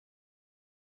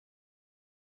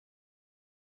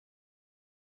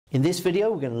In this video,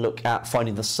 we're going to look at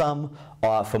finding the sum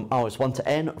from r is 1 to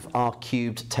n of r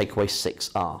cubed take away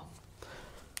 6r.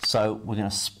 So we're going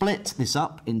to split this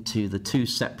up into the two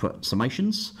separate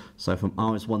summations. So from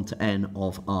r is 1 to n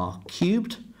of r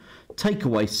cubed, take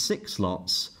away 6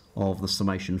 lots of the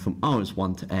summation from r is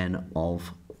 1 to n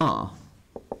of r.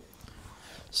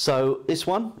 So this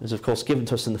one is of course given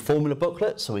to us in the formula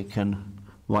booklet, so we can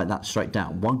write that straight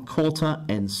down. 1/4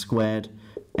 n squared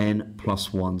n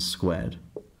plus 1 squared.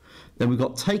 Then we've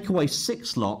got take away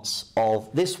 6 lots of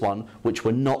this one, which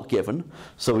were not given.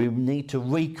 So we need to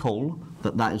recall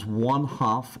that that is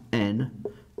 1/2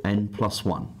 n plus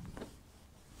 1.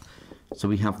 So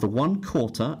we have the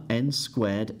 1/4 n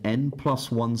squared n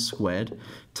plus 1 squared,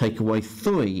 take away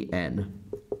 3n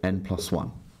plus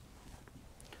 1.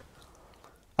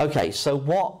 Okay, so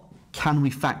what can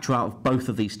we factor out of both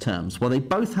of these terms? Well, they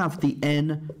both have the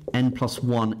n plus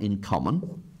 1 in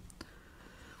common.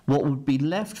 What would be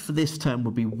left for this term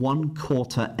would be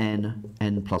 1/4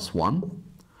 n plus 1.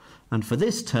 And for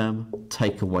this term,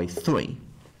 take away 3.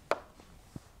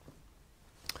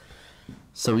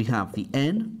 So we have the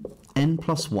n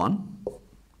plus 1.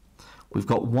 We've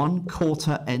got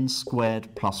 1/4 n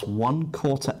squared plus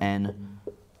 1/4 n,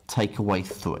 take away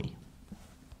 3.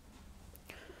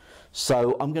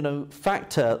 So I'm going to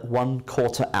factor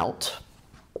 1/4 out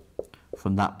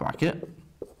from that bracket,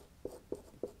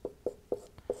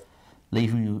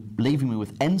 leaving me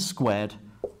with n squared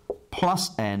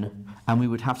plus n, and we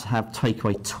would have to have take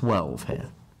away 12 here.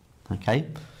 Okay,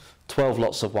 12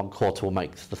 lots of 1/4 will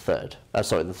make the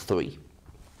the 3.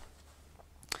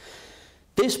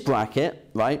 This bracket,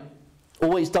 right,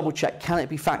 always double check, can it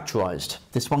be factorized?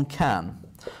 This one can.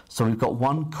 So we've got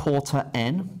 1/4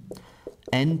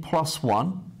 n plus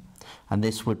 1, and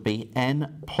this would be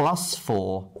n plus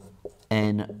 4,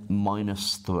 n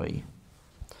minus 3.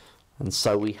 And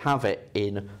so we have it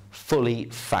in fully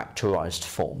factorized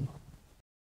form.